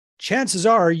chances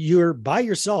are you're by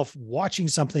yourself watching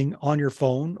something on your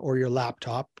phone or your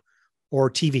laptop or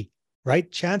TV,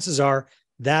 right? Chances are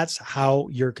that's how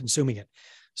you're consuming it.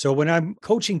 So when I'm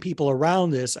coaching people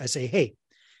around this, I say, hey,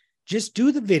 just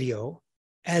do the video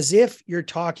as if you're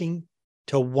talking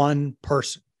to one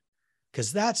person,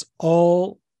 because that's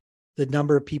all the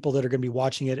number of people that are going to be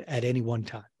watching it at any one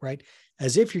time, right?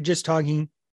 As if you're just talking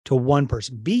to one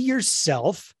person. Be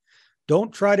yourself.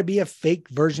 Don't try to be a fake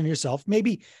version of yourself.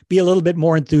 Maybe be a little bit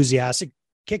more enthusiastic,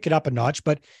 kick it up a notch,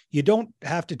 but you don't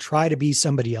have to try to be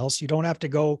somebody else. You don't have to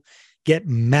go get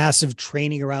massive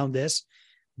training around this.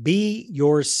 Be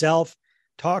yourself.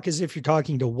 Talk as if you're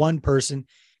talking to one person,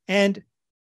 and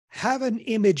have an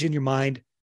image in your mind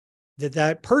that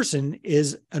that person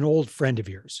is an old friend of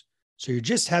yours. So you're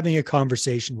just having a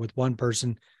conversation with one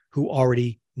person who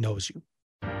already knows you.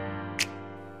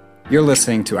 You're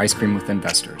listening to Ice Cream with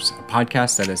Investors, a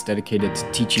podcast that is dedicated to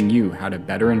teaching you how to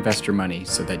better invest your money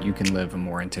so that you can live a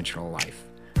more intentional life.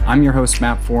 I'm your host,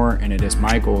 Matt Four, and it is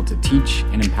my goal to teach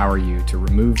and empower you to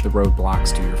remove the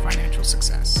roadblocks to your financial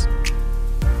success.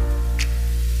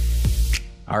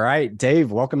 All right, Dave,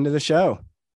 welcome to the show.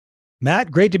 Matt,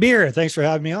 great to be here. Thanks for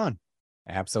having me on.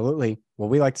 Absolutely. Well,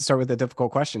 we like to start with the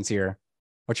difficult questions here.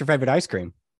 What's your favorite ice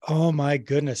cream? Oh my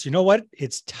goodness. You know what?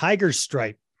 It's Tiger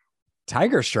Stripe.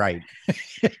 Tiger Stripe.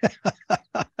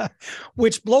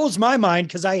 Which blows my mind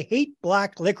because I hate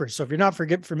black licorice. So if you're not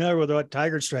familiar with what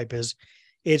Tiger Stripe is,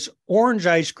 it's orange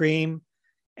ice cream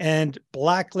and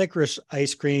black licorice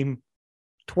ice cream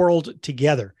twirled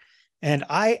together. And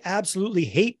I absolutely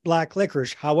hate black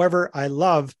licorice. However, I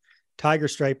love Tiger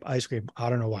Stripe ice cream. I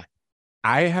don't know why.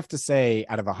 I have to say,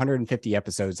 out of 150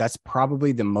 episodes, that's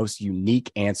probably the most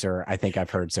unique answer I think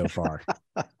I've heard so far.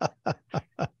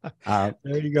 There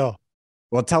you go.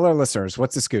 Well, tell our listeners,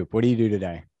 what's the scoop? What do you do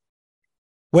today?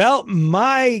 Well,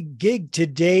 my gig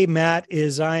today, Matt,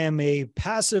 is I am a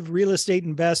passive real estate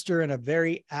investor and a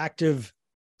very active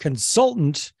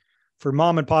consultant for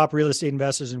mom and pop real estate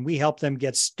investors. And we help them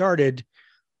get started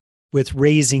with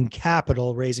raising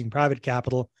private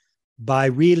capital by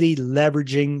really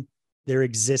leveraging their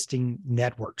existing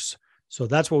networks. So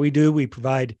that's what we do. We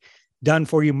provide done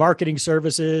for you marketing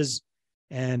services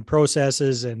and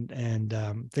processes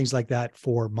and things like that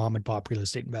for mom and pop real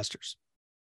estate investors.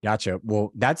 Gotcha.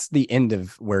 Well, that's the end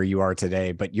of where you are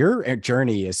today, but your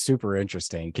journey is super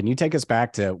interesting. Can you take us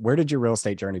back to where did your real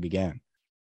estate journey begin?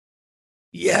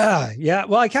 Yeah.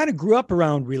 Well, I kind of grew up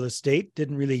around real estate,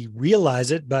 didn't really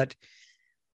realize it, but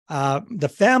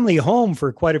the family home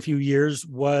for quite a few years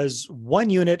was one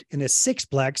unit in a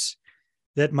sixplex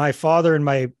that my father and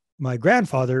my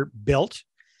grandfather built.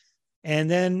 And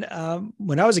then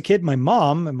when I was a kid, my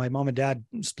mom and dad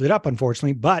split up,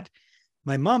 unfortunately, but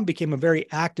my mom became a very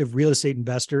active real estate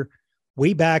investor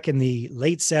way back in the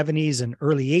late 70s and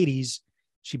early 80s.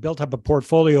 She built up a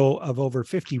portfolio of over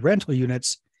 50 rental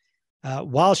units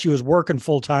while she was working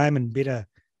full time and being a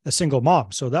single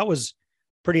mom. So that was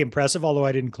pretty impressive, although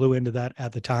I didn't clue into that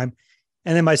at the time.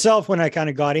 And then myself, when I kind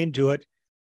of got into it,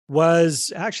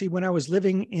 was actually when I was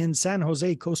living in San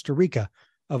Jose, Costa Rica,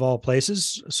 of all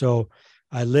places. So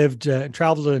I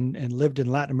traveled and lived in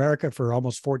Latin America for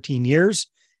almost 14 years.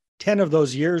 10 of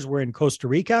those years were in Costa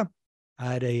Rica.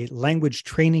 I had a language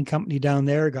training company down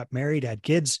there, got married, had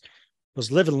kids,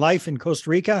 was living life in Costa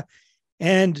Rica,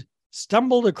 and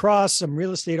stumbled across some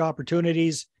real estate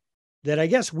opportunities that I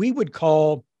guess we would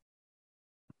call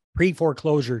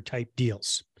pre-foreclosure type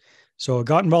deals. So I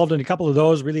got involved in a couple of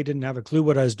those, really didn't have a clue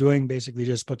what I was doing, basically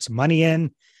just put some money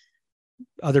in.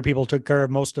 Other people took care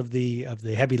of most of the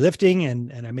heavy lifting,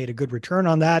 and I made a good return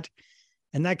on that.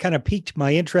 And that kind of piqued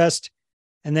my interest.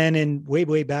 And then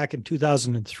way back in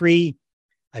 2003,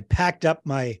 I packed up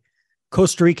my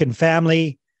Costa Rican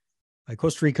family, my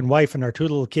Costa Rican wife and our two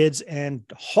little kids, and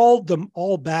hauled them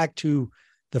all back to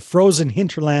the frozen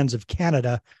hinterlands of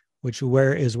Canada, which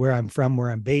is where I'm from, where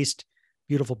I'm based,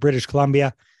 beautiful British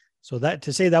Columbia. So that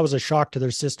to say that was a shock to their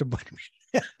system,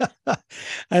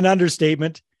 an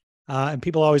understatement. And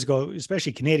people always go,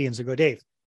 especially Canadians, they go, Dave,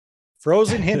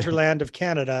 frozen hinterland of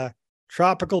Canada,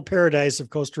 tropical paradise of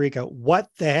Costa Rica. What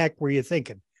the heck were you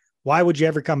thinking? Why would you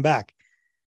ever come back?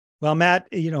 Well, Matt,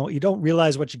 you don't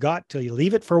realize what you got till you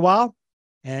leave it for a while.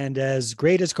 And as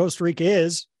great as Costa Rica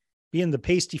is, being the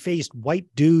pasty-faced white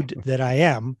dude that I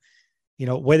am,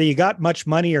 whether you got much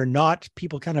money or not,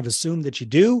 people kind of assume that you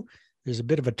do. There's a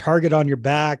bit of a target on your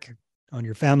back, on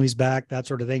your family's back, that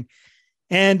sort of thing.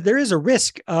 And there is a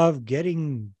risk of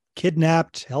getting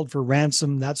kidnapped, held for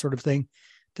ransom, that sort of thing.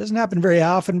 Doesn't happen very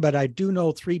often, but I do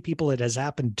know 3 people it has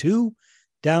happened to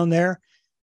down there.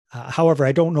 However,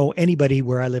 I don't know anybody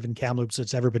where I live in Kamloops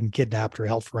that's ever been kidnapped or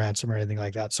held for ransom or anything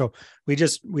like that. So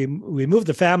we moved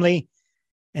the family,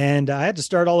 and I had to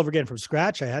start all over again from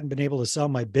scratch. I hadn't been able to sell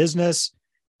my business,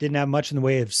 didn't have much in the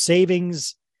way of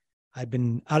savings. I'd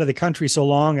been out of the country so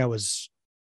long,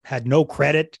 had no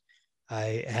credit.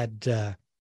 I had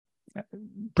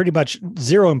pretty much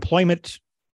zero employment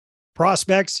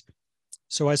prospects.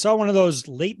 So I saw one of those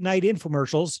late night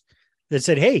infomercials that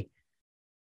said, "Hey,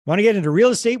 want to get into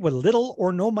real estate with little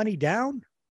or no money down?"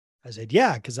 I said,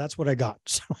 "Yeah," because that's what I got.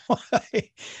 So I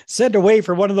sent away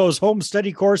for one of those home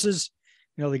study courses,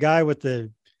 the guy with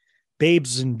the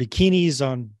babes and bikinis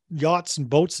on yachts and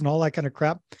boats and all that kind of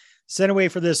crap. Sent away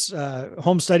for this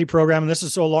home study program. And this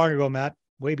is so long ago, Matt,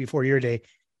 way before your day.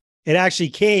 It actually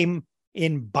came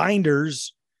in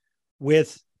binders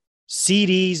with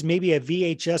CDs, maybe a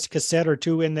VHS cassette or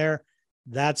two in there.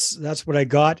 That's what I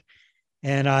got.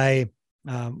 And I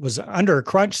was under a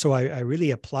crunch. So I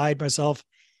really applied myself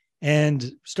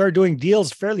and started doing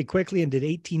deals fairly quickly and did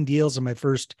 18 deals in my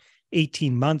first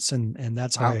 18 months. And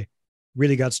that's how I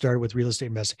really got started with real estate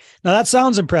investing. Now that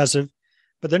sounds impressive,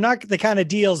 but they're not the kind of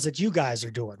deals that you guys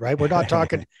are doing, right? We're not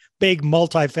talking big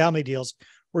multifamily deals.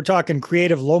 We're talking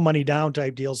creative, low money down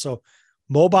type deals. So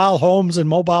mobile homes and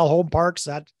mobile home parks,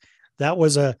 that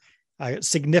was a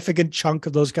significant chunk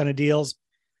of those kind of deals.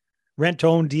 Rent to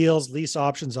own deals, lease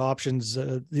options,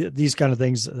 these kind of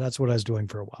things. That's what I was doing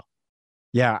for a while.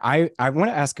 Yeah, I want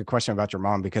to ask a question about your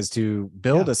mom, because to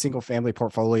build a single family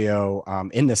portfolio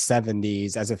in the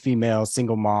 70s as a female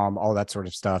single mom, all that sort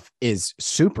of stuff is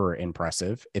super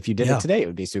impressive. If you did it today, it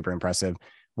would be super impressive.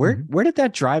 Where did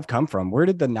that drive come from? Where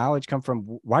did the knowledge come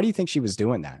from? Why do you think she was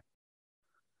doing that?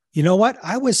 You know what?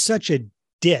 I was such a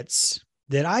ditz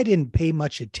that I didn't pay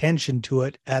much attention to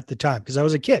it at the time because I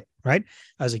was a kid, right?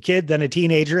 I was a kid, then a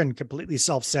teenager, and completely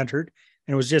self-centered.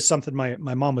 And it was just something my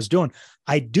mom was doing.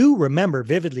 I do remember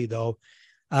vividly, though,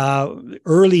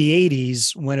 early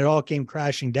 80s when it all came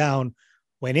crashing down,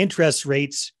 when interest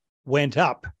rates went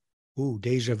up. Ooh,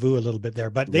 deja vu a little bit there,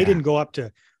 but they didn't go up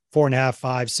to 4.5%,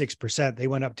 5%, 6%. They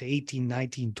went up to 18,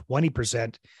 19,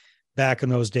 20% back in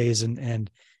those days. And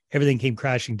everything came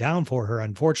crashing down for her,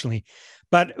 unfortunately.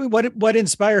 But what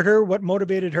inspired her, what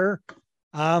motivated her?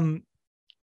 You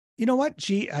know what?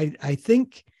 I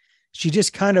think she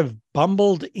just kind of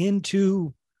bumbled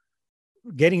into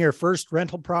getting her first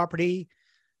rental property,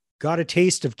 got a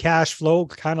taste of cash flow,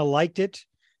 kind of liked it,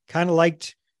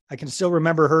 I can still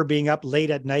remember her being up late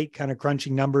at night, kind of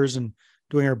crunching numbers and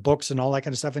doing her books and all that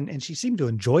kind of stuff. And she seemed to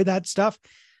enjoy that stuff.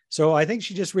 So I think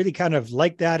she just really kind of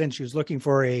liked that. And she was looking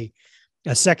for a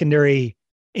secondary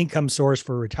income source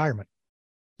for retirement.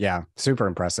 Yeah, super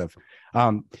impressive.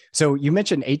 So you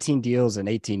mentioned 18 deals in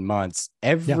 18 months.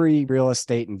 Every real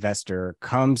estate investor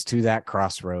comes to that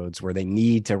crossroads where they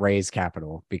need to raise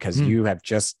capital because you have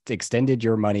just extended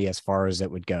your money as far as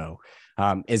it would go.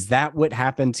 Is that what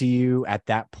happened to you at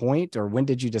that point? Or when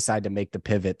did you decide to make the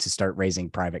pivot to start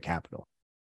raising private capital?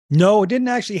 No, it didn't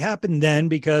actually happen then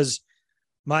because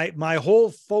my whole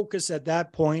focus at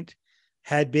that point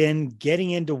had been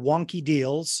getting into wonky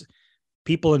deals,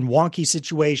 people in wonky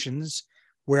situations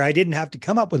where I didn't have to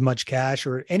come up with much cash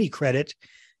or any credit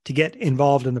to get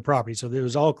involved in the property. So there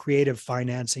was all creative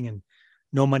financing and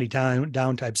no money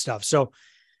down type stuff. So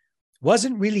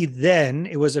wasn't really then.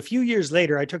 It was a few years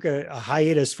later. I took a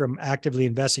hiatus from actively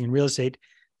investing in real estate,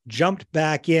 jumped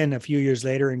back in a few years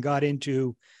later and got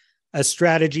into a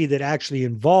strategy that actually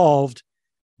involved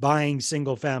buying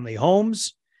single family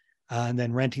homes and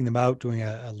then renting them out, doing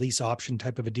a lease option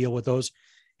type of a deal with those.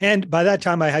 And by that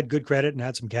time I had good credit and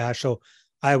had some cash. So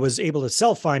I was able to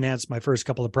self-finance my first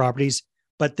couple of properties,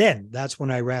 but then that's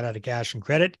when I ran out of cash and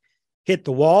credit, hit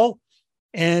the wall.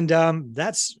 And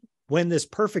that's when this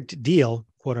perfect deal,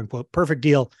 quote unquote, perfect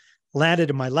deal landed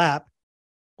in my lap,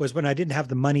 was when I didn't have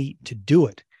the money to do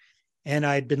it. And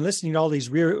I'd been listening to all these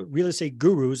real estate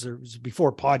gurus. There was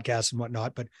before podcasts and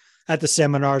whatnot, but at the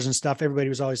seminars and stuff, everybody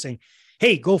was always saying,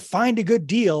 hey, go find a good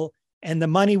deal and the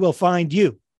money will find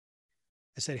you.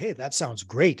 I said, hey, that sounds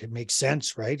great. It makes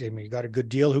sense, right? I mean, you got a good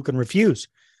deal. Who can refuse?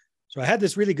 So I had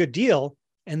this really good deal.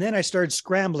 And then I started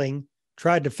scrambling,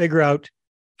 tried to figure out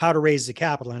how to raise the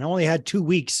capital. And I only had 2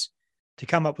 weeks to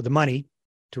come up with the money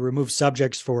to remove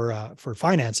subjects for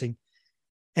financing.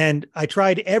 And I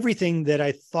tried everything that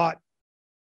I thought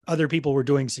other people were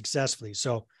doing successfully.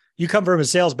 So you come from a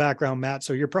sales background, Matt,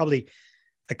 so you're probably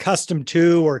accustomed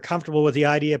to or comfortable with the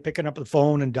idea of picking up the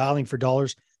phone and dialing for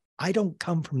dollars. I don't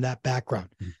come from that background.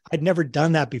 I'd never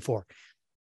done that before.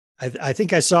 I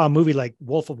think I saw a movie like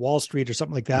Wolf of Wall Street or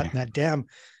something like that. And that damn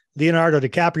Leonardo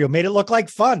DiCaprio made it look like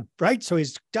fun, right? So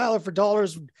he's dialing for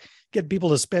dollars, get people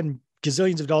to spend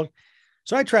gazillions of dollars.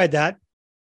 So I tried that.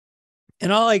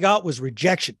 And all I got was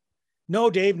rejection. No,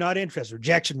 Dave, not interested.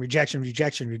 Rejection, rejection,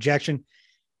 rejection, rejection.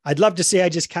 I'd love to say I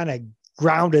just kind of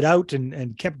ground it out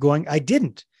and kept going. I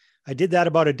didn't. I did that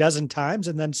about a dozen times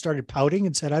and then started pouting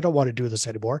and said, I don't want to do this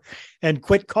anymore, and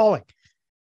quit calling.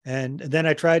 And then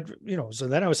I tried, so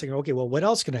then I was thinking, okay, well, what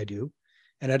else can I do?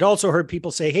 And I'd also heard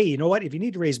people say, hey, you know what? If you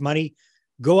need to raise money,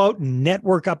 go out and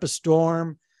network up a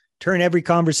storm, turn every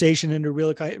conversation into real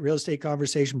estate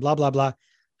conversation, blah, blah, blah.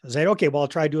 I said, okay, well, I'll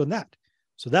try doing that.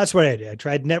 So that's what I did. I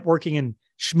tried networking and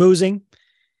schmoozing,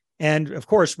 and of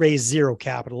course, raised zero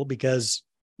capital because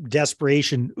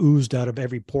desperation oozed out of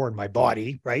every pore in my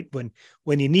body, right?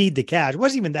 When you need the cash, it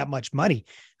wasn't even that much money.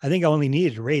 I think I only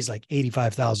needed to raise like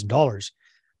 $85,000.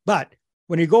 But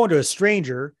when you're going to a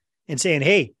stranger and saying,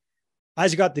 hey,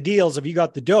 I've got the deals, have you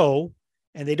got the dough?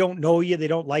 And they don't know you, they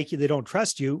don't like you, they don't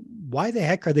trust you, why the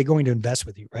heck are they going to invest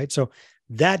with you, right? So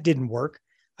that didn't work.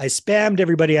 I spammed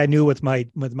everybody I knew with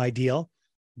my deal.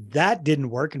 That didn't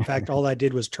work. In fact, all I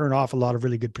did was turn off a lot of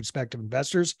really good prospective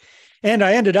investors. And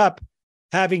I ended up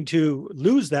having to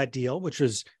lose that deal, which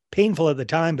was painful at the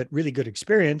time, but really good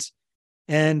experience.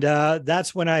 And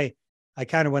that's when I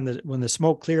kind of, when the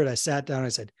smoke cleared, I sat down and I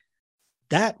said,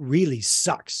 that really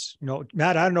sucks.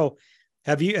 Matt, I don't know.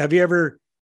 Have you ever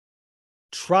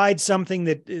tried something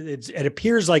that it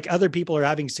appears like other people are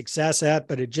having success at,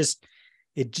 but it just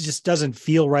doesn't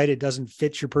feel right? It doesn't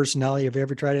fit your personality. Have you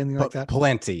ever tried anything like that?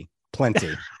 Plenty.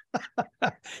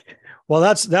 Well,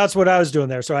 that's what I was doing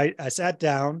there. So I sat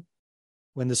down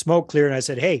when the smoke cleared and I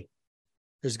said, hey,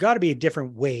 there's got to be a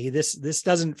different way. This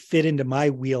doesn't fit into my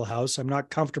wheelhouse. I'm not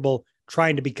comfortable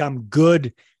trying to become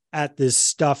good at this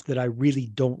stuff that I really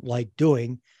don't like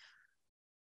doing.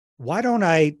 Why don't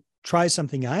I try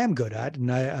something I am good at? And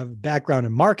I have a background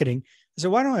in marketing. So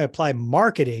why don't I apply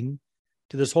marketing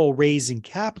to this whole raising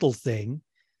capital thing?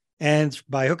 And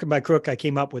by hook and by crook, I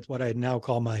came up with what I now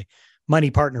call my money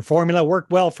partner formula.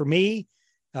 Worked well for me.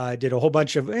 I did a whole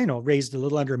bunch of, raised a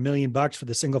little under $1 million for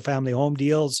the single family home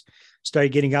deals,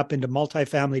 started getting up into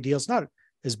multifamily deals, not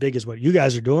as big as what you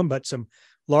guys are doing, but some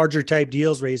larger type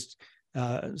deals, raised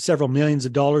several millions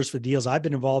of dollars for deals I've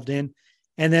been involved in.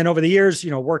 And then over the years,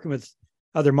 working with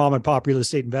other mom and pop real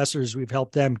estate investors, we've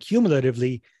helped them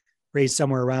cumulatively raise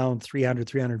somewhere around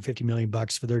 $350 million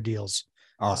for their deals.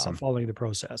 Awesome. Following the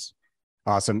process.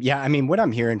 Awesome. Yeah. I mean, what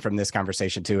I'm hearing from this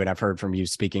conversation too, and I've heard from you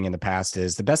speaking in the past,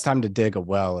 is the best time to dig a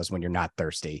well is when you're not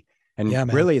thirsty.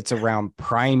 And really it's around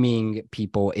priming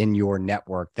people in your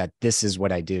network that this is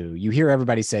what I do. You hear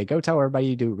everybody say, go tell everybody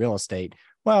you do real estate.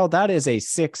 Well, that is a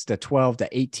 6 to 12 to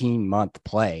 18 month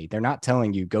play. They're not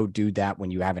telling you go do that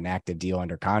when you have an active deal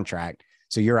under contract.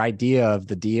 So your idea of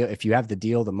the deal, if you have the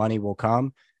deal, the money will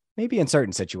come, maybe in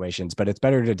certain situations, but it's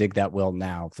better to dig that well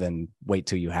now than wait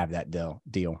till you have that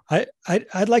deal.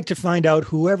 I'd like to find out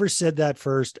whoever said that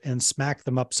first and smack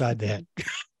them upside the head.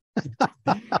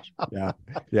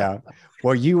 Yeah.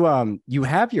 Well, you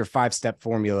have your 5-step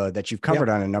formula that you've covered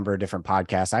on a number of different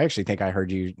podcasts. I actually think I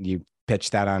heard you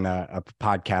pitch that on a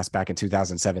podcast back in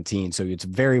 2017. So it's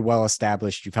very well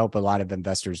established. You've helped a lot of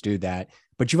investors do that,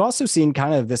 but you've also seen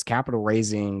kind of this capital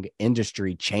raising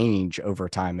industry change over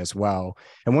time as well.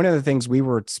 And one of the things we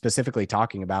were specifically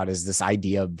talking about is this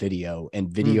idea of video and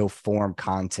video form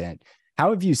content. How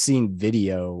have you seen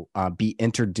video be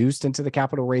introduced into the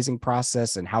capital raising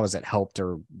process, and how has it helped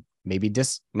or maybe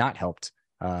just not helped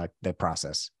the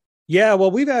process? Yeah,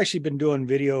 well, we've actually been doing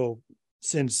video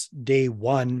since day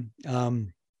one.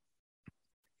 And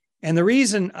the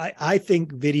reason I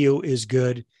think video is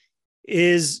good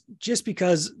is just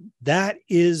because that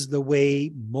is the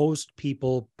way most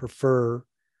people prefer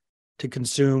to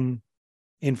consume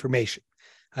information.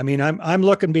 I mean, I'm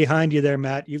looking behind you there,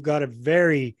 Matt. You've got a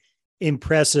very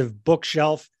impressive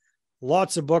bookshelf,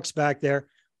 lots of books back there.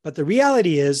 But the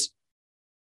reality is,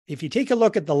 if you take a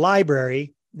look at the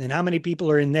library and how many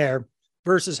people are in there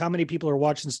versus how many people are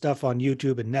watching stuff on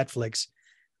YouTube and Netflix,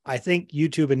 I think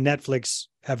YouTube and Netflix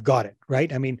have got it,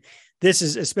 right? I mean, this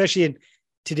is especially in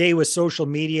today with social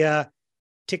media,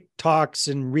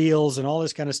 TikToks and Reels and all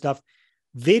this kind of stuff.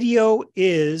 Video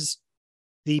is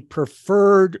the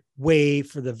preferred way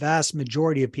for the vast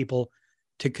majority of people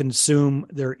to consume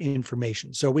their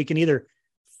information. So we can either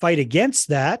fight against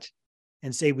that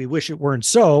and say we wish it weren't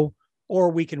so, or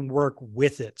we can work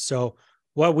with it. So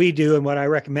what we do and what I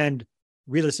recommend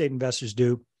real estate investors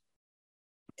do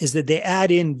is that they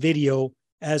add in video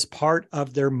as part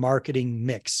of their marketing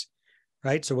mix,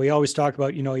 right? So we always talk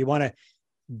about, you want to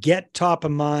get top of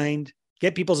mind,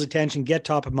 get people's attention, get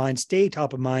top of mind, stay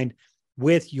top of mind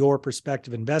with your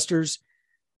prospective investors.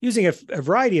 using a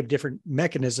variety of different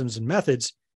mechanisms and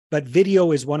methods, but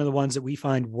video is one of the ones that we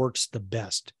find works the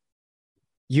best.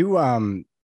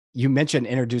 You mentioned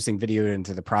introducing video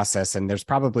into the process, and there's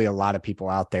probably a lot of people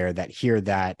out there that hear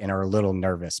that and are a little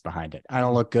nervous behind it. I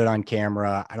don't look good on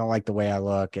camera. I don't like the way I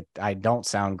look. I don't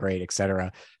sound great,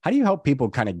 etc. How do you help people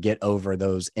kind of get over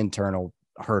those internal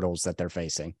hurdles that they're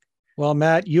facing? Well,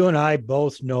 Matt, you and I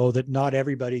both know that not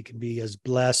everybody can be as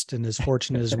blessed and as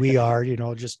fortunate as we are,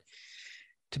 just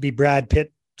to be Brad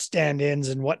Pitt stand-ins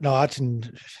and whatnot.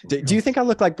 And do you think I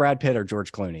look like Brad Pitt or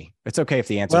George Clooney? It's okay if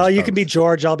the answer. Well, you can be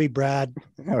George, I'll be Brad.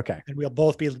 Okay, and we'll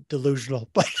both be delusional.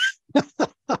 But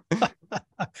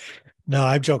no,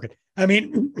 I'm joking. I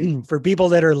mean, for people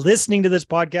that are listening to this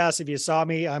podcast, if you saw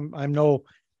me, I'm no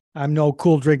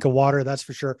cool drink of water, that's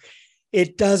for sure.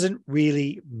 It doesn't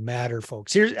really matter,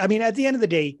 folks. At the end of the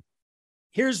day,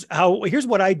 here's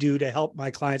what I do to help my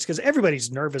clients, because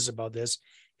everybody's nervous about this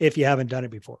if you haven't done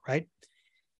it before, right?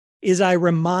 Is I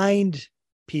remind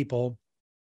people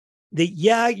that,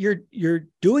 yeah, you're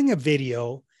doing a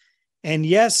video, and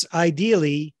yes,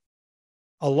 ideally,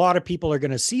 a lot of people are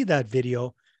going to see that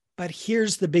video, but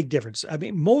here's the big difference. I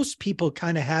mean, most people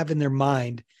kind of have in their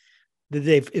mind that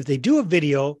if they do a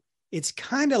video, it's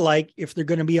kind of like if they're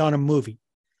going to be on a movie,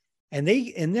 and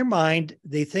in their mind,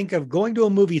 they think of going to a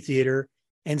movie theater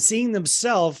and seeing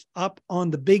themselves up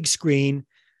on the big screen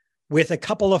with a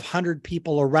couple of hundred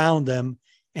people around them,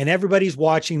 and everybody's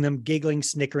watching them, giggling,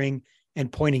 snickering,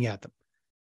 and pointing at them.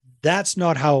 That's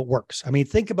not how it works. I mean,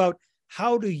 think about,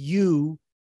 how do you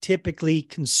typically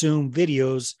consume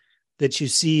videos that you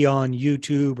see on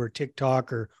YouTube or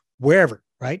TikTok or wherever,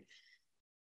 right?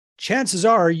 Chances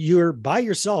are you're by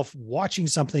yourself watching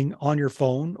something on your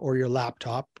phone or your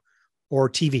laptop or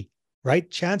TV, right?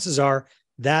 Chances are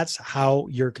that's how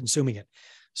you're consuming it.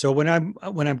 So when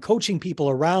I'm coaching people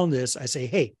around this, I say,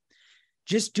 hey,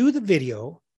 just do the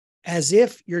video as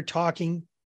if you're talking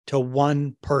to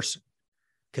one person,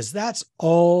 because that's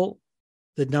all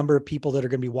the number of people that are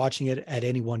going to be watching it at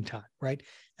any one time, right?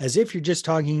 As if you're just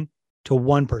talking to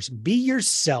one person. Be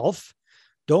yourself.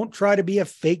 Don't try to be a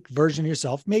fake version of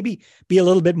yourself. Maybe be a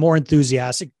little bit more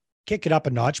enthusiastic, kick it up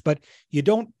a notch, but you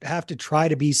don't have to try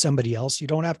to be somebody else. You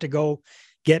don't have to go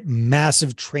get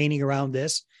massive training around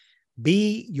this.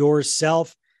 Be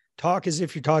yourself. Talk as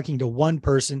if you're talking to one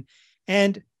person,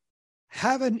 and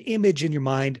have an image in your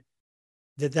mind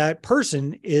that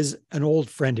person is an old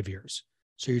friend of yours.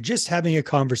 So you're just having a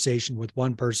conversation with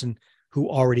one person who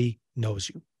already knows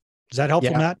you. Is that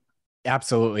helpful, Matt?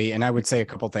 Absolutely. And I would say a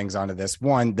couple things onto this.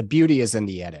 One, the beauty is in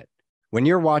the edit. When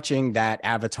you're watching that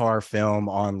Avatar film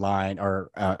online or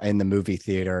in the movie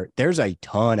theater, there's a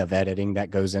ton of editing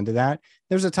that goes into that.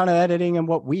 There's a ton of editing in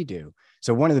what we do.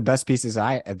 So one of the best pieces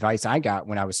advice I got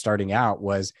when I was starting out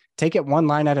was take it one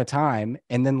line at a time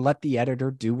and then let the editor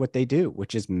do what they do,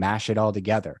 which is mash it all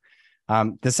together.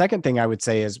 The second thing I would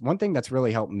say is, one thing that's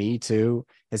really helped me too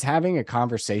is having a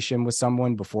conversation with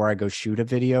someone before I go shoot a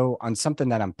video on something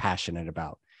that I'm passionate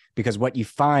about. Because what you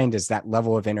find is that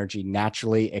level of energy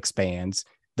naturally expands.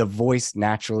 The voice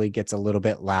naturally gets a little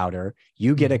bit louder.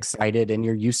 You get excited and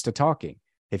you're used to talking.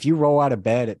 If you roll out of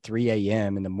bed at 3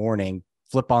 a.m. in the morning,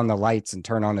 flip on the lights and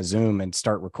turn on a Zoom and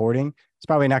start recording, it's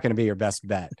probably not going to be your best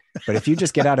bet. But if you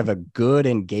just get out of a good,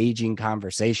 engaging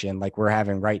conversation like we're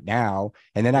having right now,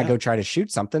 and then I go try to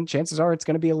shoot something, chances are it's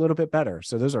going to be a little bit better.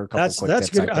 So those are a couple quick tips.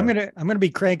 Good. I'm going to be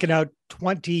cranking out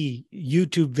 20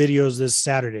 YouTube videos this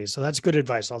Saturday. So that's good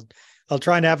advice. I'll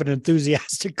try and have an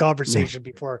enthusiastic conversation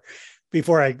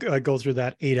before I go through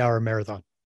that 8-hour marathon.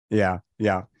 Yeah.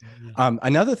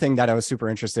 Another thing that I was super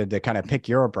interested to kind of pick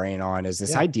your brain on is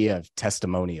this idea of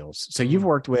testimonials. So you've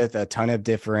worked with a ton of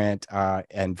different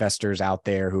investors out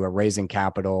there who are raising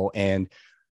capital. And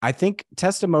I think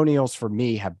testimonials for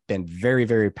me have been very,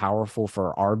 very powerful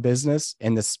for our business,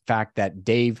 in this fact that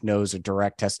Dave knows a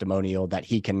direct testimonial that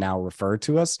he can now refer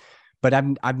to us. But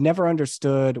I've never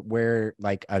understood where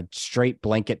like a straight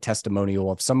blanket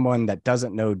testimonial of someone that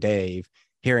doesn't know Dave,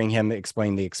 hearing him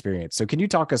explain the experience. So can you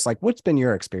talk us, like, what's been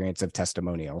your experience of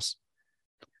testimonials?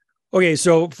 Okay.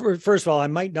 So first of all, I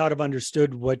might not have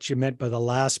understood what you meant by the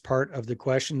last part of the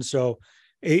question. So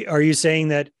are you saying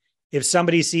that if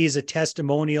somebody sees a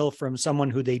testimonial from someone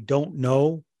who they don't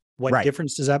know, what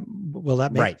difference will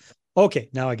that make? Right. Okay.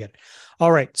 Now I get it.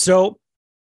 All right. So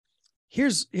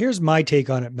here's my take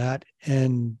on it, Matt,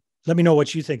 and let me know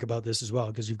what you think about this as well,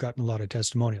 because you've gotten a lot of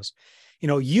testimonials.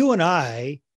 You and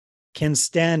I can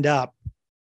stand up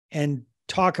and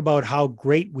talk about how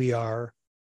great we are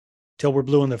till we're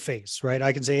blue in the face, right?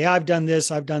 I can say, I've done this,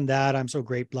 I've done that, I'm so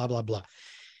great, blah, blah, blah.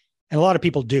 And a lot of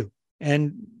people do.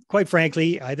 And quite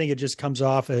frankly, I think it just comes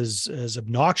off as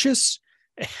obnoxious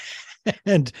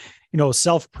and,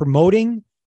 self-promoting,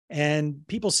 and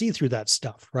people see through that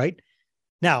stuff, right?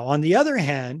 Now, on the other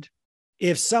hand,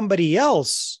 if somebody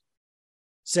else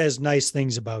says nice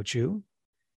things about you,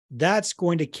 that's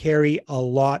going to carry a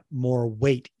lot more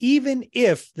weight, even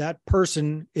if that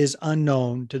person is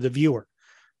unknown to the viewer,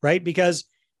 right? Because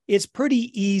it's pretty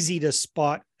easy to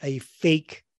spot a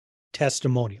fake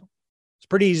testimonial. It's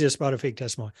pretty easy to spot a fake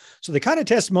testimonial. So the kind of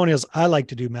testimonials I like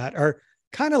to do, Matt, are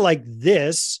kind of like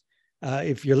this.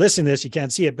 If you're listening to this, you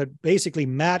can't see it, but basically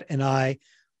Matt and I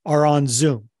are on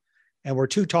Zoom and we're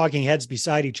two talking heads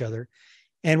beside each other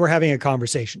and we're having a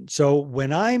conversation. So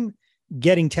when I'm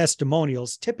getting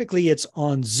testimonials, typically it's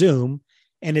on Zoom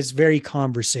and it's very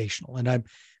conversational, and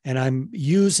I'm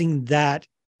using that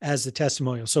as the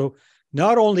testimonial. So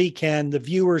not only can the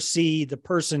viewer see the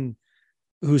person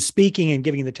who's speaking and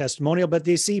giving the testimonial, but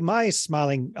they see my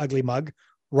smiling ugly mug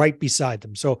right beside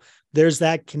them. So there's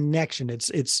that connection.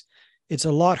 It's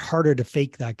a lot harder to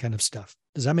fake that kind of stuff.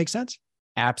 Does that make sense?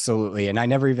 Absolutely. And I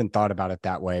never even thought about it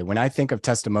that way. When I think of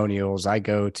testimonials, I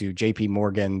go to JP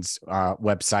Morgan's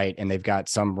website and they've got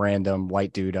some random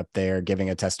white dude up there giving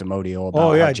a testimonial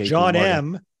about how JP John Morgan,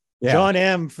 M. Yeah. John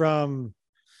M. from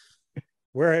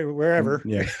wherever.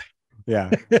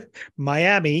 Yeah.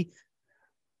 Miami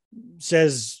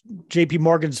says JP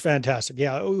Morgan's fantastic.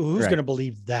 Yeah. Who's going to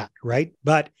believe that? Right.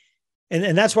 But,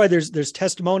 and that's why there's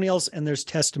testimonials and there's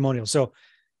testimonials. So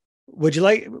would you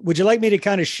like me to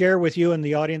kind of share with you and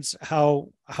the audience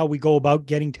how we go about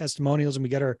getting testimonials and we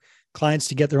get our clients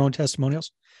to get their own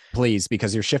testimonials? Please,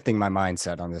 because you're shifting my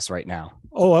mindset on this right now.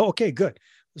 Oh, okay, good.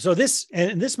 So this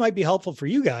might be helpful for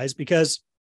you guys, because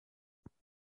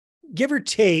give or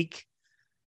take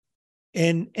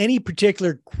in any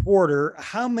particular quarter,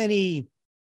 how many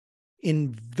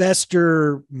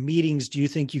investor meetings do you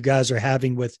think you guys are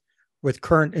having with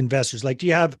current investors? Like, do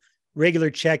you have regular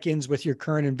check-ins with your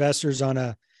current investors on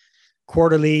a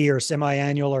quarterly or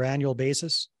semi-annual or annual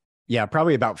basis? Yeah,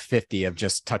 probably about 50 of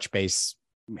just touch base.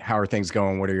 How are things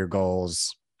going? What are your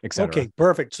goals, et cetera? Okay,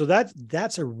 perfect. So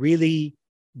that's a really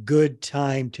good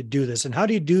time to do this. And how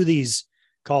do you do these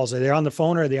calls? Are they on the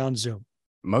phone or are they on Zoom?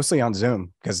 Mostly on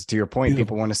Zoom, because to your point,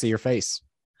 people want to see your face.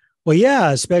 Well,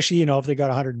 yeah, especially, if they got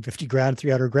 150 grand,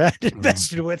 300 grand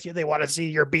invested with you, they want to see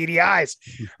your beady eyes,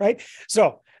 right?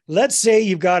 So let's say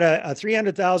you've got a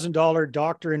 $300,000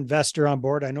 doctor investor on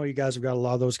board. I know you guys have got a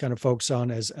lot of those kind of folks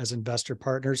on as investor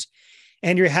partners,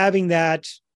 and you're having that,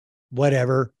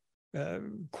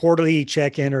 quarterly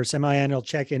check-in or semi-annual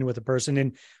check-in with a person.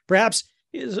 And perhaps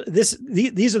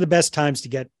these are the best times to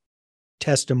get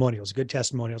testimonials, good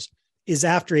testimonials, is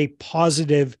after a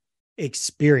positive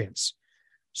experience.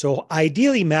 So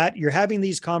ideally, Matt, you're having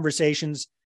these conversations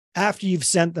after you've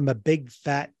sent them a big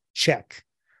fat check,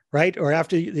 right? Or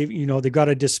after they've got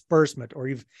a disbursement, or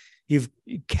you've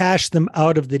cashed them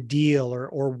out of the deal,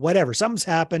 or whatever. Something's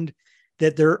happened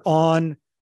that they're on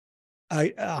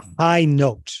a high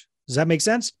note. Does that make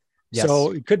sense? Yes.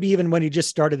 So it could be even when you just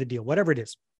started the deal, whatever it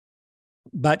is.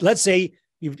 But let's say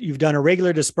you've done a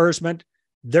regular disbursement.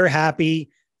 They're happy.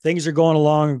 Things are going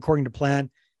along according to plan.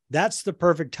 That's the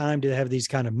perfect time to have these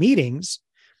kind of meetings.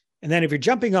 And then if you're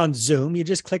jumping on Zoom, you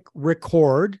just click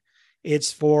record.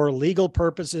 It's for legal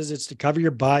purposes. It's to cover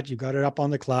your butt. You got it up on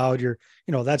the cloud.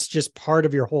 That's just part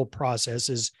of your whole process,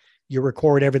 is you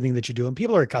record everything that you do. And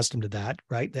people are accustomed to that,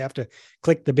 right? They have to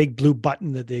click the big blue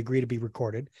button that they agree to be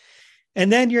recorded.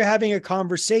 And then you're having a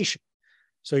conversation.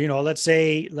 So, let's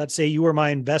say you were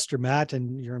my investor, Matt,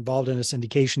 and you're involved in a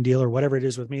syndication deal or whatever it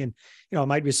is with me. And, I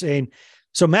might be saying,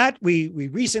 so Matt, we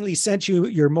recently sent you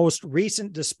your most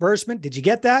recent disbursement. Did you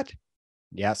get that?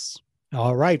 Yes.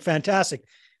 All right. Fantastic.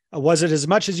 Was it as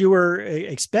much as you were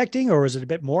expecting, or was it a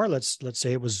bit more? Let's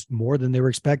say it was more than they were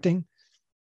expecting.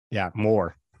 Yeah,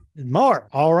 more.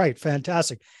 All right.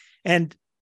 Fantastic. And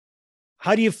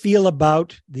how do you feel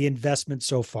about the investment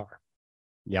so far?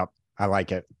 Yep. I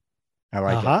like it.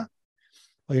 Well,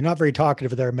 you're not very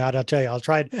talkative there, Matt. I'll tell you, I'm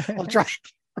trying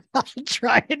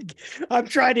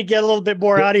to get a little bit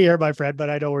more out of here, my friend, but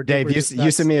I know we're Dave,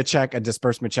 you send me a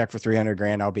disbursement check for 300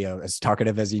 grand. I'll be as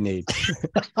talkative as you need.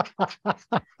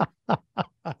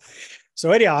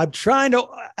 So anyhow, I'm trying to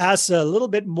ask a little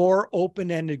bit more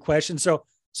open-ended questions.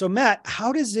 So Matt,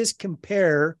 how does this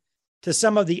compare to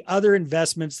some of the other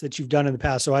investments that you've done in the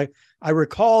past? So I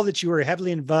recall that you were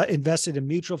heavily invested in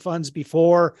mutual funds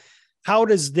before. How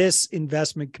does this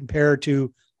investment compare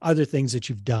to other things that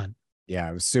you've done?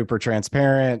 Yeah, it was super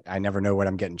transparent. I never know what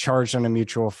I'm getting charged on a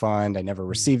mutual fund. I never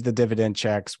received the dividend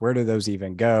checks. Where do those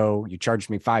even go? You charged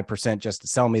me 5% just to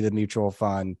sell me the mutual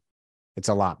fund. It's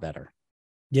a lot better.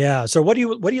 Yeah. So what do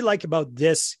you like about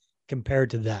this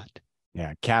compared to that?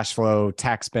 Yeah. Cash flow,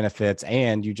 tax benefits,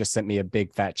 and you just sent me a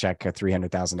big fat check of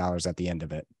 $300,000 at the end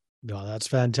of it. No, that's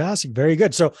fantastic. Very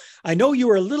good. So I know you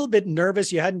were a little bit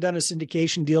nervous. You hadn't done a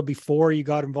syndication deal before you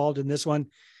got involved in this one.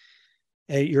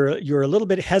 You're a little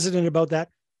bit hesitant about that.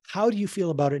 How do you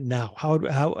feel about it now?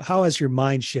 How has your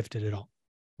mind shifted at all?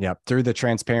 Yeah. Through the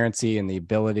transparency and the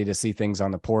ability to see things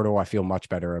on the portal, I feel much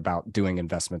better about doing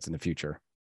investments in the future.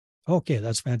 Okay,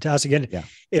 that's fantastic. And yeah.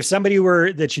 If somebody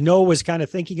was kind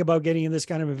of thinking about getting in this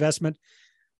kind of investment,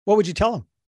 what would you tell them?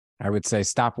 I would say,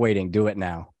 stop waiting, do it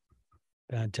now.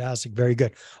 Fantastic. Very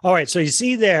good. All right. So you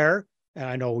see there, and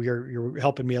I know you're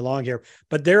helping me along here,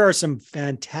 but there are some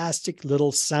fantastic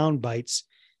little sound bites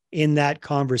in that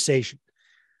conversation.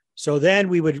 So then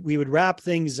we would wrap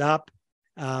things up.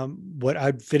 What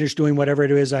I'd finish doing, whatever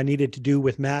it is I needed to do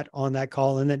with Matt on that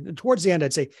call. And then towards the end,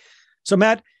 I'd say, so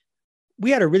Matt,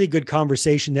 we had a really good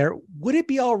conversation there. Would it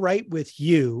be all right with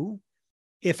you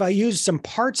if I use some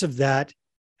parts of that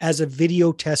as a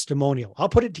video testimonial? I'll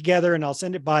put it together and I'll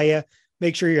send it by you.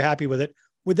 Make sure you're happy with it.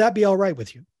 Would that be all right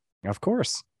with you? Of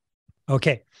course.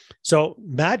 Okay. So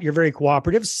Matt, you're very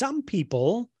cooperative. Some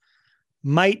people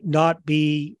might not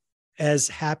be as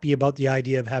happy about the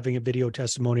idea of having a video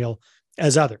testimonial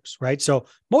as others, right? So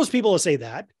most people will say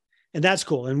that, and that's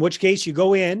cool. In which case you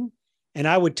go in and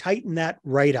I would tighten that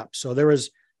right up. So there was,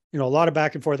 a lot of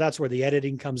back and forth. That's where the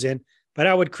editing comes in, but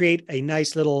I would create a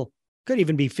nice little, could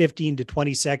even be 15 to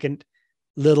 20 second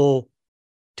little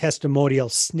testimonial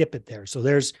snippet there. So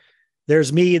there's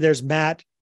me, there's Matt,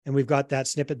 and we've got that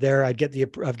snippet there. I'd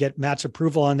get Matt's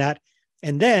approval on that.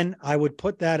 And then I would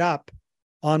put that up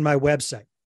on my website.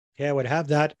 Okay. I would have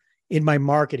that in my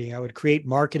marketing. I would create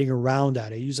marketing around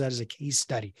that. I use that as a case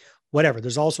study, whatever.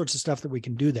 There's all sorts of stuff that we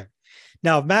can do there.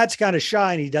 Now, if Matt's kind of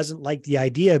shy and he doesn't like the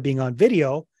idea of being on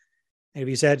video, and if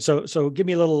he said, so give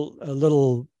me a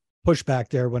little pushback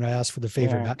there when I asked for the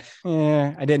favor, Matt.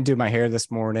 Yeah, I didn't do my hair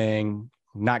this morning.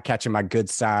 Not catching my good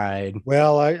side.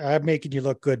 Well, I'm making you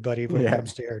look good, buddy, when it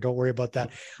comes to hair. Don't worry about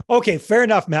that. Okay, fair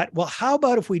enough, Matt. Well, how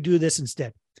about if we do this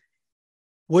instead?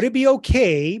 Would it be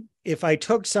okay if I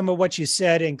took some of what you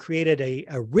said and created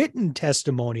a written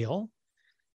testimonial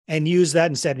and use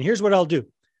that instead? And here's what I'll do.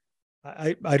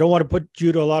 I don't want to put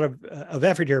you to a lot of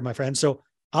effort here, my friend. So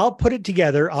I'll put it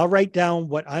together. I'll write down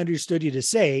what I understood you to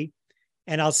say,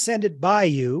 and I'll send it by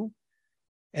you.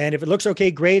 And if it looks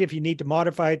okay, great. If you need to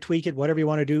modify it, tweak it, whatever you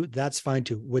want to do, that's fine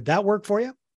too. Would that work for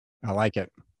you? I like it.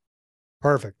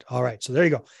 Perfect. All right. So there you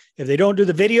go. If they don't do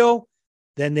the video,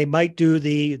 then they might do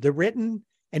the written.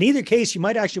 In either case, you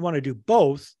might actually want to do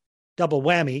both, double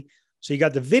whammy. So you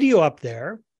got the video up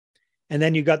there, and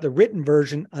then you got the written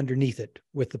version underneath it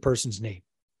with the person's name.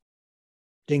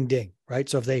 Ding, ding, right?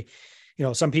 So if they,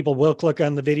 some people will click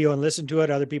on the video and listen to it.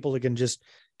 Other people can just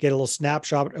get a little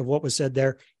snapshot of what was said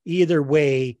there. Either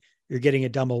way, you're getting a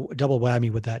double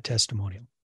whammy with that testimonial.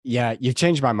 Yeah, you've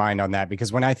changed my mind on that,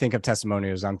 because when I think of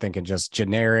testimonials, I'm thinking just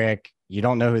generic. You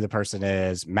don't know who the person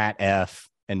is. Matt F.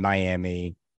 in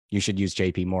Miami. You should use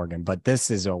JP Morgan. But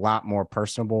this is a lot more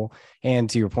personable. And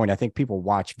to your point, I think people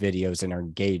watch videos and are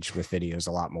engaged with videos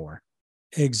a lot more.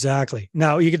 Exactly.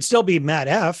 Now, you could still be Matt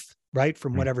F., right,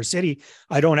 from whatever city.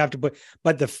 I don't have to put,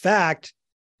 but the fact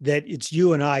that it's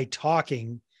you and I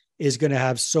talking is going to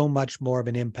have so much more of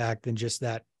an impact than just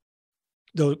that.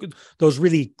 Those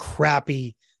really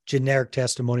crappy generic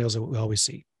testimonials that we always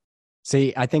see.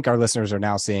 See, I think our listeners are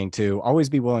now seeing too, always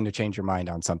be willing to change your mind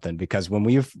on something, because when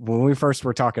we first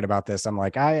were talking about this, I'm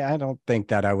like, I don't think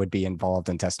that I would be involved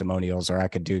in testimonials or I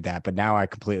could do that. But now I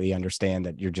completely understand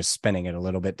that you're just spinning it a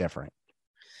little bit different.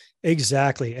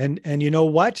 Exactly. And you know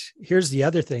what? Here's the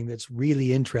other thing that's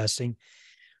really interesting.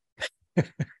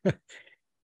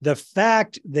 The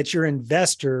fact that your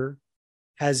investor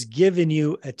has given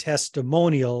you a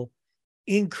testimonial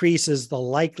increases the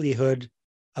likelihood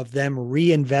of them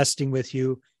reinvesting with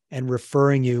you and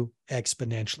referring you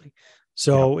exponentially.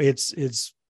 So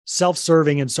it's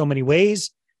self-serving in so many ways.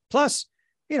 Plus,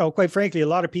 quite frankly, a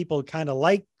lot of people kind of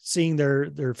like seeing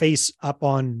their face up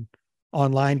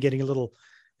online, getting a little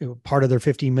part of their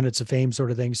 15 minutes of fame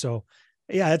sort of thing. So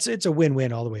yeah, it's a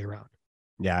win-win all the way around.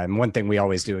 Yeah. And one thing we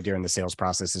always do during the sales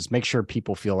process is make sure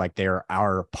people feel like they're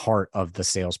our part of the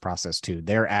sales process too.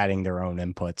 They're adding their own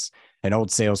inputs. An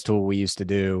old sales tool we used to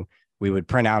do, we would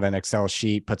print out an Excel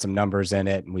sheet, put some numbers in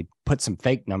it, and we'd put some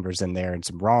fake numbers in there and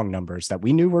some wrong numbers that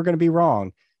we knew were going to be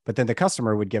wrong. But then the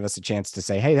customer would give us a chance to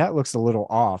say, hey, that looks a little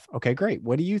off. Okay, great.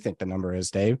 What do you think the number is,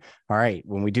 Dave? All right.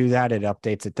 When we do that, it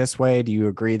updates it this way. Do you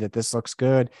agree that this looks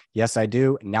good? Yes, I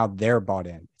do. And now they're bought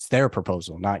in. It's their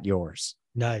proposal, not yours.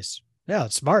 Nice. Yeah,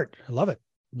 it's smart. I love it.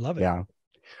 Love it. Yeah.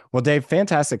 Well, Dave,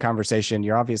 fantastic conversation.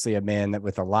 You're obviously a man that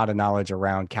with a lot of knowledge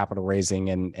around capital raising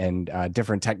and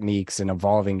different techniques and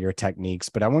evolving your techniques.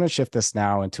 But I want to shift this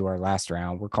now into our last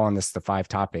round. We're calling this the 5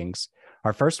 toppings.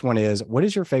 Our first one is, what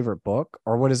is your favorite book,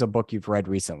 or what is a book you've read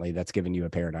recently that's given you a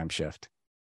paradigm shift?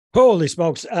 Holy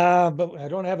smokes. But I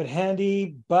don't have it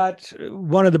handy, but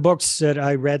one of the books that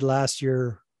I read last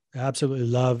year, I absolutely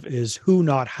love, is Who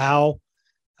Not How.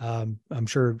 I'm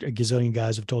sure a gazillion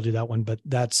guys have told you that one, but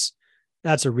that's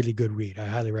a really good read. I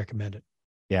highly recommend it.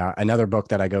 Yeah. Another book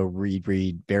that I go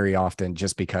read very often,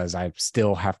 just because I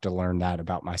still have to learn that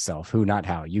about myself. Who, not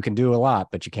how. You can do a lot,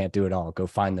 but you can't do it all. Go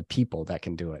find the people that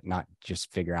can do it, not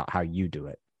just figure out how you do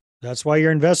it. That's why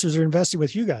your investors are investing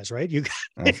with you guys, right? You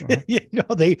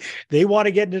Right. they want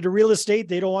to get into real estate.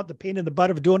 They don't want the pain in the butt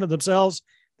of doing it themselves.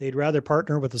 They'd rather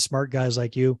partner with the smart guys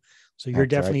like you. So you're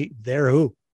definitely their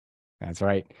who. That's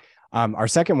right. Our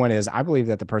second one is, I believe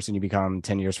that the person you become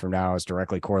 10 years from now is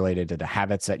directly correlated to the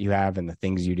habits that you have and the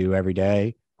things you do every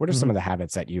day. What are some of the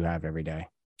habits that you have every day?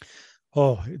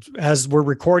 Oh, as we're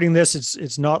recording this,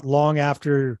 it's not long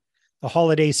after the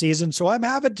holiday season. So I'm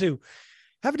having to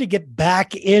get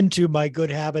back into my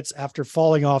good habits after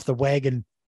falling off the wagon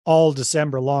all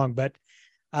December long. But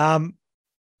I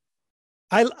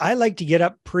like to get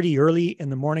up pretty early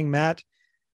in the morning, Matt.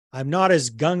 I'm not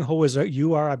as gung-ho as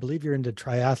you are. I believe you're into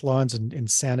triathlons and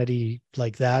insanity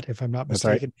like that, if I'm not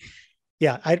mistaken.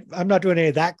 Right. Yeah, I'm not doing any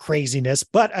of that craziness,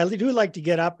 but I do like to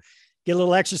get up, get a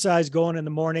little exercise going in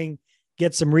the morning,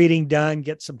 get some reading done,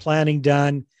 get some planning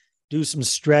done, do some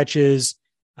stretches.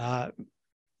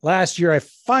 Last year, I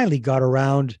finally got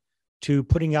around to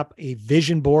putting up a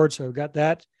vision board. So I've got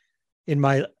that in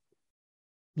my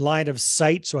line of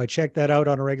sight. So I check that out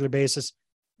on a regular basis.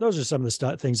 Those are some of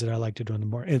the things that I like to do in the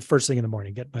morning, first thing in the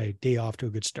morning, get my day off to a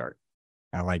good start.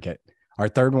 I like it. Our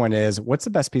third one is, what's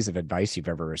the best piece of advice you've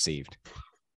ever received?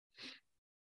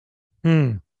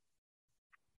 I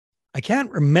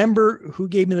can't remember who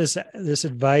gave me this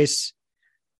advice,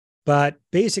 but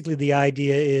basically the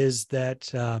idea is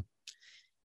that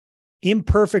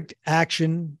imperfect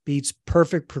action beats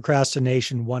perfect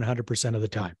procrastination 100% of the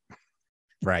time.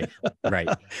 Right.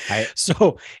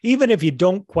 So even if you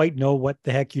don't quite know what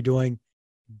the heck you're doing,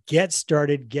 get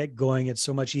started, get going. It's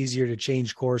so much easier to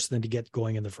change course than to get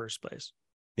going in the first place.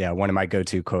 Yeah. One of my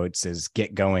go-to quotes is,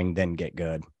 get going, then get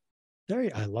good.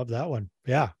 I love that one.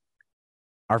 Yeah.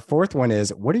 Our fourth one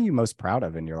is, what are you most proud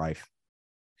of in your life?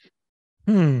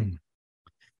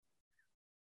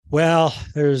 Well,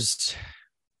 there's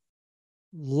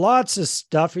lots of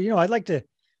stuff. I'd like to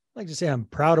say I'm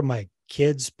proud of my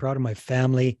kids, proud of my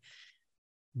family.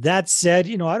 That said,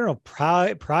 I don't know,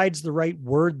 pride's the right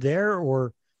word there,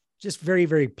 or just very,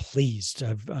 very pleased.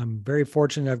 I'm very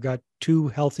fortunate. I've got 2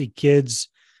 healthy kids.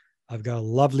 I've got a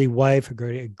lovely wife,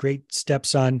 a great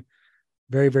stepson.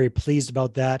 Very, very pleased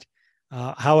about that.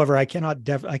 However, I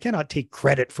cannot take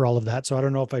credit for all of that. So I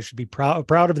don't know if I should be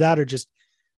proud of that or just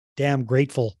damn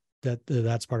grateful that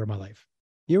that's part of my life.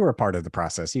 You were a part of the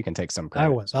process. You can take some credit. I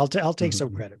was. I'll take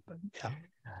some credit, but yeah.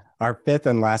 Our fifth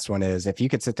and last one is, if you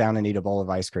could sit down and eat a bowl of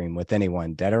ice cream with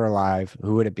anyone, dead or alive,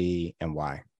 who would it be and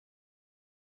why?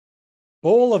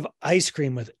 Bowl of ice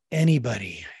cream with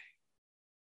anybody.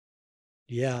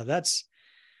 Yeah, that's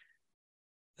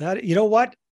that. You know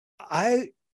what?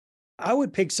 I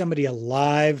would pick somebody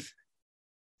alive,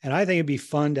 and I think it'd be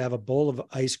fun to have a bowl of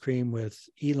ice cream with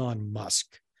Elon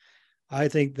Musk. I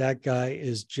think that guy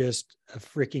is just a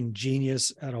freaking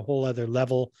genius at a whole other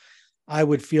level. I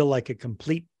would feel like a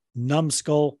complete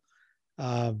numbskull,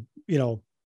 talking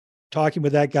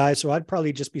with that guy. So I'd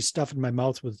probably just be stuffing my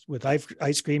mouth with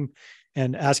ice cream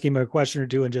and asking him a question or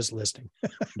two and just listening.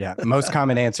 Yeah. Most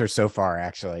common answer so far,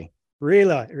 actually.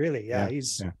 Really. Yeah.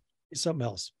 He's something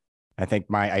else. I think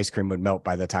my ice cream would melt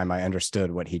by the time I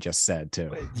understood what he just said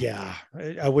too. Yeah.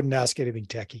 I wouldn't ask anything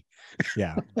techie.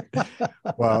 Yeah.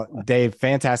 Well, Dave,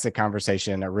 fantastic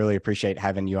conversation. I really appreciate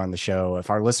having you on the show. If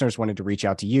our listeners wanted to reach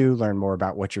out to you, learn more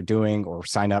about what you're doing, or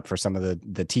sign up for some of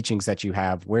the teachings that you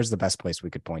have, where's the best place we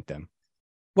could point them?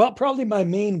 Well, probably my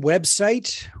main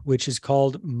website, which is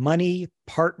called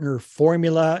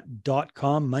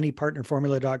moneypartnerformula.com,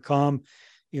 moneypartnerformula.com.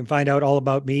 You can find out all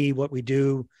about me, what we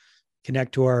do,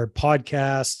 connect to our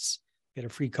podcasts, get a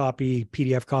free copy,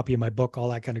 PDF copy of my book, all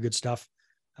that kind of good stuff.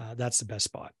 That's the best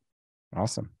spot.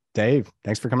 Awesome. Dave,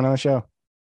 thanks for coming on the show.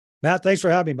 Matt, thanks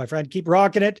for having me, my friend. Keep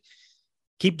rocking it.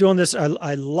 Keep doing this.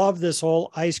 I love this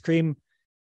whole ice cream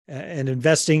and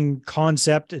investing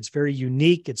concept. It's very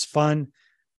unique. It's fun.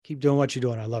 Keep doing what you're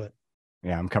doing. I love it.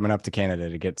 Yeah, I'm coming up to Canada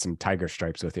to get some tiger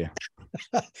stripes with you.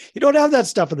 You don't have that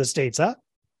stuff in the States, huh?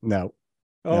 No.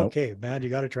 Okay, man, you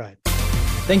got to try it.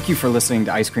 Thank you for listening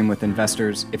to Ice Cream with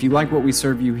Investors. If you like what we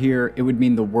serve you here, it would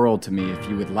mean the world to me if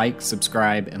you would like,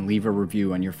 subscribe, and leave a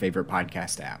review on your favorite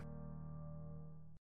podcast app.